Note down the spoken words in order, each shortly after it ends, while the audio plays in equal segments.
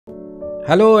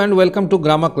Hello and welcome to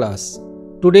grammar class.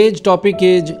 Today's topic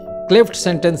is cleft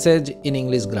sentences in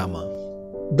English grammar.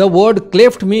 The word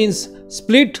cleft means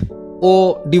split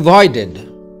or divided.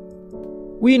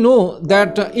 We know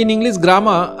that in English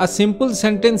grammar a simple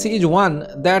sentence is one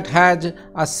that has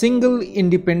a single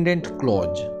independent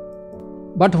clause.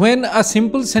 But when a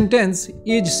simple sentence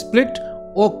is split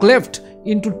or cleft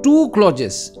into two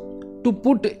clauses to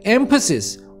put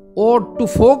emphasis or to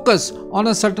focus on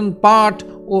a certain part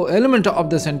or element of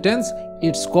the sentence,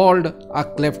 it's called a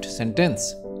cleft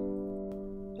sentence.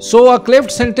 So a cleft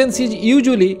sentence is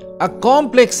usually a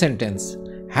complex sentence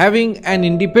having an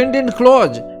independent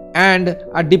clause and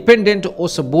a dependent or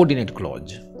subordinate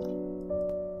clause.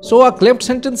 So a cleft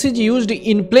sentence is used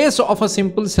in place of a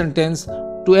simple sentence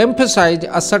to emphasize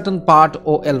a certain part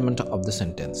or element of the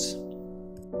sentence.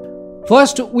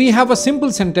 First, we have a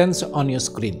simple sentence on your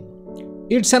screen.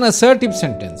 It's an assertive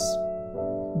sentence.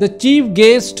 The chief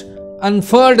guest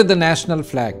unfurled the national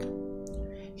flag.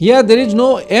 Here there is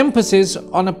no emphasis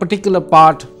on a particular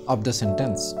part of the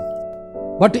sentence.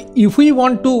 But if we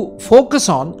want to focus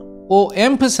on or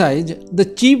emphasize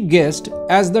the chief guest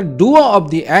as the doer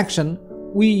of the action,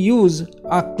 we use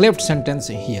a cleft sentence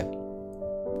here.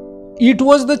 It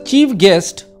was the chief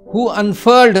guest who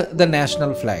unfurled the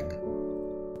national flag.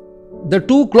 The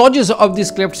two clauses of this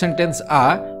cleft sentence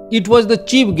are it was the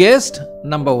chief guest,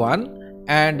 number 1,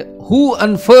 and who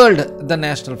unfurled the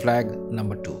national flag,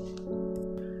 number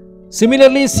 2.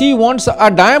 Similarly, she wants a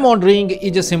diamond ring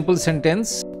is a simple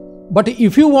sentence. But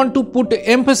if you want to put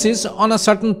emphasis on a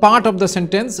certain part of the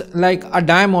sentence like a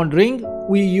diamond ring,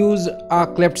 we use a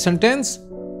cleft sentence.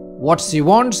 What she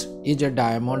wants is a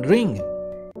diamond ring.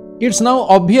 It's now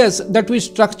obvious that we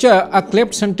structure a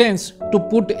cleft sentence to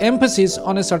put emphasis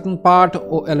on a certain part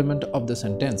or element of the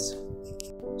sentence.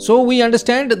 So we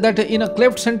understand that in a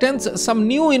cleft sentence, some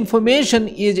new information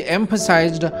is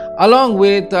emphasized along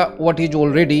with what is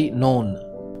already known.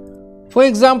 For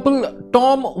example,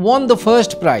 Tom won the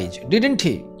first prize, didn't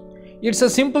he? It's a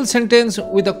simple sentence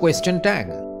with a question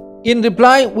tag. In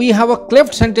reply, we have a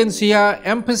cleft sentence here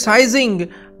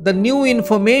emphasizing the new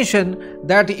information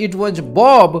that it was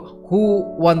Bob who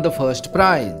won the first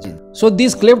prize. So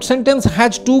this cleft sentence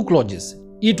has two clauses.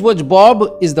 It was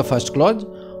Bob is the first clause.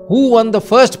 Who won the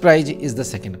first prize is the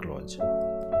second clause.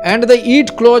 And the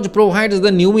it clause provides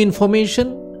the new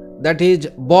information, that is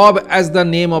Bob as the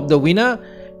name of the winner,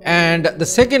 and the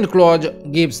second clause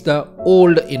gives the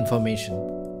old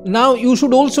information. Now you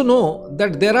should also know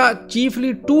that there are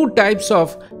chiefly two types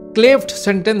of cleft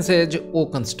sentences or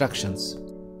constructions: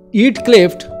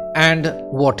 It-Cleft and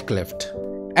What-Cleft.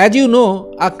 As you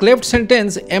know, a cleft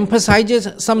sentence emphasizes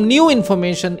some new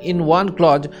information in one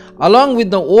clause along with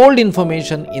the old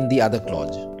information in the other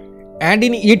clause. And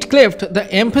in It-Cleft, the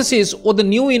emphasis or the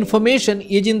new information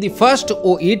is in the first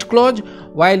or it clause,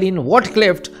 while in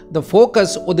What-Cleft, the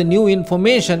focus or the new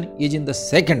information is in the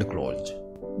second clause.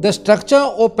 The structure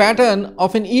or pattern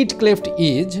of an It-Cleft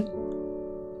is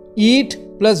it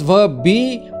plus verb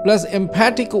be plus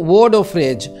emphatic word or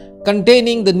phrase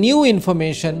containing the new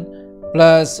information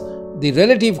plus the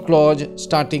relative clause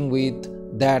starting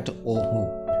with that or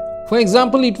who. For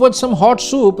example, it was some hot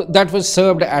soup that was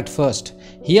served at first.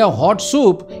 Here hot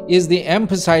soup is the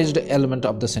emphasized element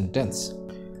of the sentence.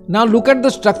 Now look at the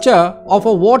structure of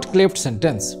a what-cleft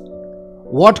sentence.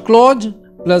 What clause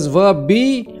plus verb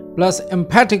be plus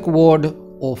emphatic word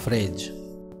or phrase.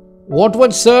 What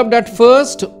was served at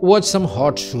first was some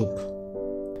hot soup.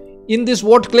 In this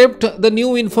what-cleft, the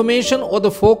new information or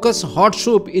the focus hot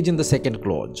soup is in the second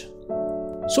clause.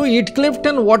 So it-cleft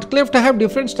and what-cleft have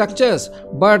different structures,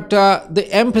 but the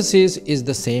emphasis is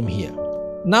the same here.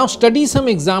 Now study some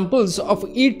examples of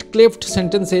it-cleft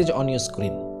sentences on your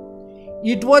screen.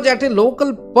 It was at a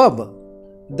local pub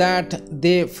that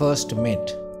they first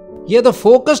met. Here the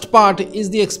focused part is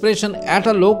the expression at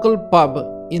a local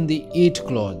pub in the it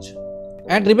clause.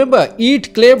 And remember,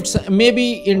 it-clefts may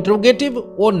be interrogative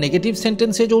or negative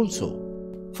sentences also.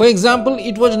 For example,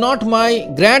 it was not my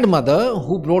grandmother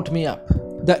who brought me up.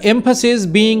 The emphasis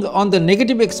being on the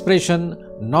negative expression,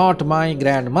 not my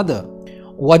grandmother.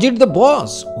 Was it the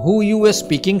boss who you were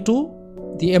speaking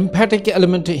to? The emphatic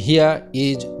element here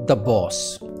is the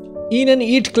boss. In an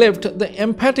it-cleft, the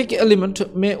emphatic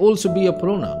element may also be a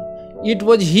pronoun. It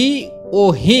was he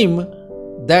or him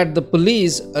that the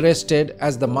police arrested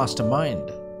as the mastermind.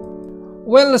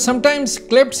 Well, sometimes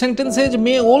cleft sentences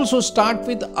may also start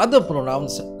with other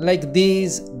pronouns like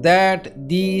these, that,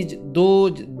 these,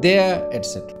 those, their,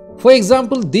 etc. For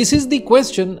example, this is the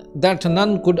question that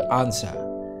none could answer.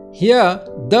 Here,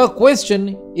 the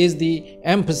question is the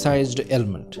emphasized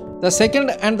element. The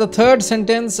second and the third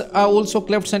sentence are also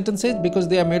cleft sentences because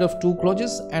they are made of two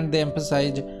clauses and they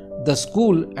emphasize the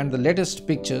school and the latest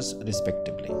pictures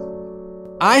respectively.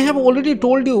 I have already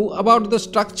told you about the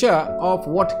structure of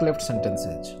what-cleft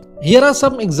sentences. Here are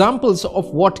some examples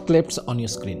of what-clefts on your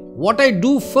screen. What I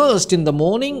do first in the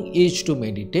morning is to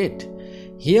meditate.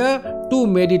 Here, to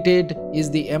meditate is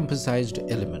the emphasized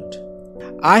element.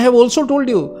 I have also told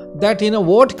you that in a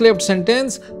what-cleft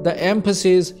sentence, the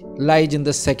emphasis lies in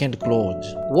the second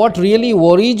clause. What really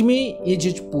worries me is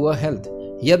his poor health.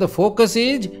 Here the focus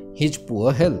is his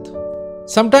poor health.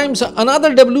 Sometimes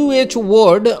another WH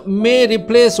word may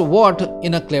replace what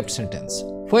in a cleft sentence.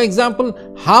 For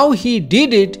example, how he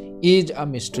did it is a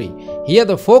mystery. Here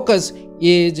the focus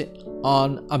is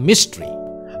on a mystery.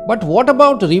 But what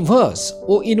about reverse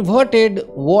or inverted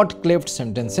what-cleft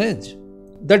sentences?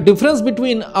 The difference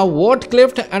between a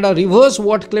what-cleft and a reverse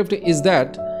what-cleft is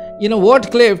that in a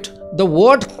what-cleft, the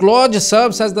what clause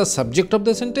serves as the subject of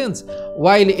the sentence,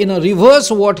 while in a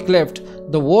reverse what-cleft,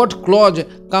 the what clause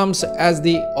comes as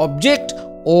the object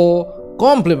or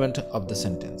complement of the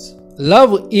sentence.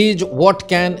 Love is what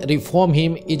can reform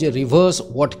him is a reverse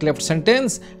what-cleft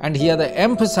sentence, and here the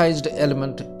emphasized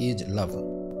element is love.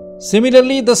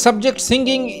 Similarly, the subject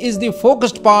singing is the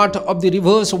focused part of the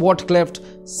reverse what-cleft.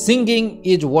 Singing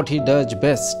is what he does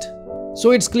best.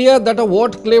 So it's clear that a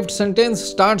what-cleft sentence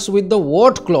starts with the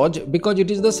what clause because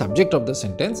it is the subject of the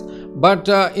sentence, but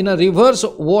in a reverse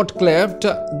what-cleft,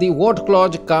 the what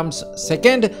clause comes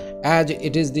second as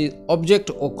it is the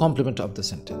object or complement of the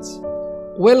sentence.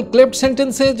 Well, cleft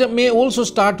sentences may also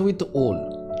start with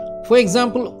all. For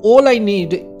example, all I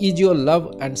need is your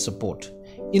love and support.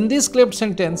 In this cleft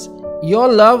sentence, your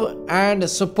love and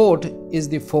support is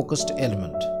the focused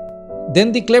element.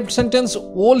 Then the cleft sentence,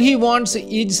 all he wants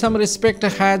is some respect,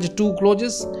 has two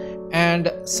clauses,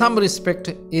 and some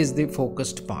respect is the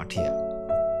focused part here.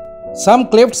 Some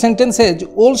cleft sentences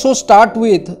also start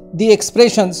with the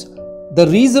expressions the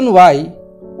reason why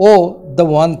or the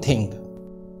one thing.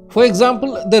 For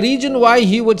example, the reason why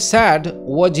he was sad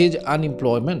was his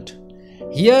unemployment.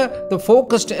 Here the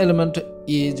focused element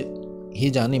is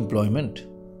his unemployment.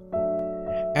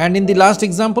 And in the last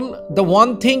example, the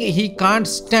one thing he can't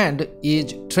stand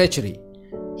is treachery.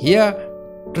 Here,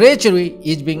 treachery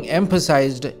is being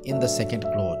emphasized in the second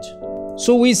clause.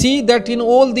 So we see that in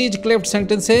all these cleft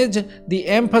sentences, the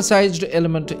emphasized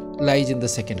element lies in the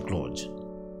second clause.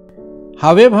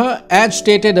 However, as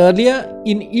stated earlier,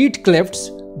 in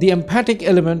It-Clefts, the emphatic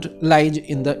element lies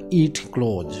in the It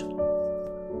clause.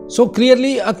 So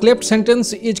clearly a cleft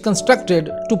sentence is constructed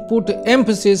to put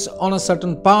emphasis on a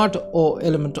certain part or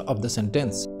element of the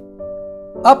sentence.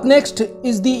 Up next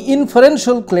is the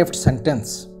inferential cleft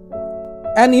sentence.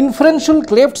 An inferential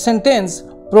cleft sentence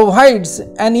provides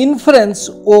an inference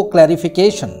or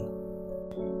clarification.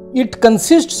 It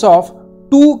consists of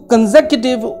two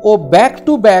consecutive or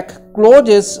back-to-back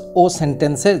clauses or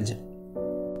sentences.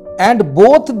 And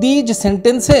both these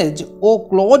sentences or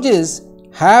clauses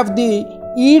have the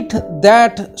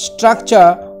It-That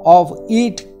structure of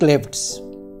It-Clefts.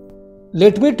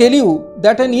 Let me tell you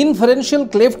that an inferential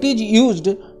cleft is used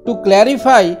to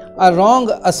clarify a wrong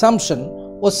assumption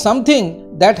or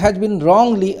something that has been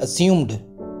wrongly assumed.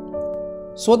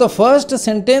 So the first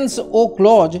sentence or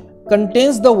clause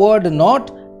contains the word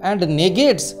not and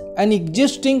negates an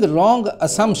existing wrong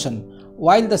assumption,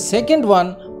 while the second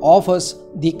one offers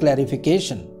the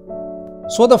clarification.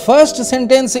 So the first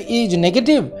sentence is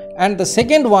negative and the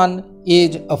second one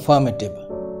is affirmative.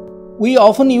 We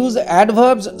often use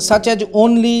adverbs such as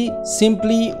only,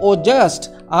 simply or just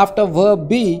after verb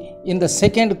be in the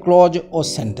second clause or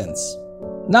sentence.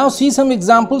 Now see some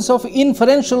examples of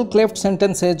inferential cleft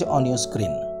sentences on your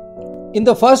screen. In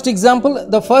the first example,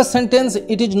 the first sentence,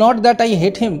 it is not that I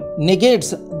hate him,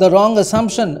 negates the wrong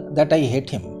assumption that I hate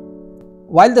him.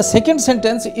 While the second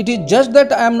sentence, it is just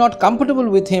that I am not comfortable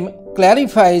with him,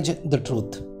 clarifies the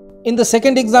truth. In the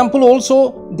second example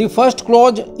also, the first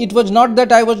clause, it was not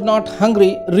that I was not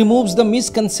hungry, removes the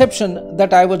misconception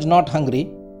that I was not hungry,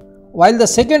 while the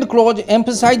second clause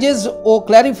emphasizes or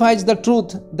clarifies the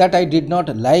truth that I did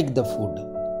not like the food.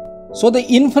 So the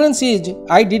inference is,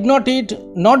 I did not eat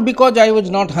not because I was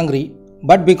not hungry,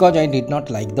 but because I did not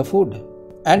like the food.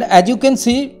 And as you can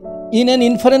see, in an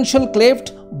inferential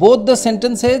cleft, both the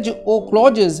sentences or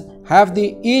clauses have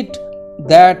the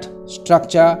it-that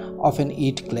structure of an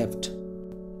it-cleft.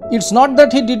 It's not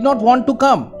that he did not want to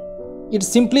come. It's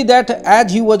simply that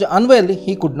as he was unwell,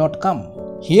 he could not come.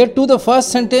 Here too the first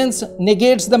sentence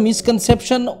negates the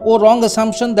misconception or wrong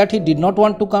assumption that he did not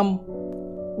want to come,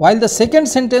 while the second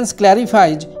sentence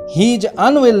clarifies his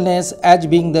unwellness as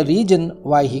being the reason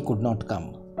why he could not come.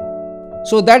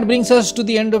 So that brings us to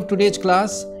the end of today's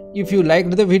class. If you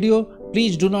liked the video,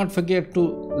 please do not forget to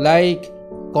like,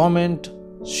 comment,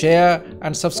 share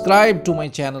and subscribe to my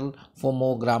channel for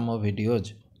more grammar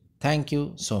videos. Thank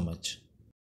you so much.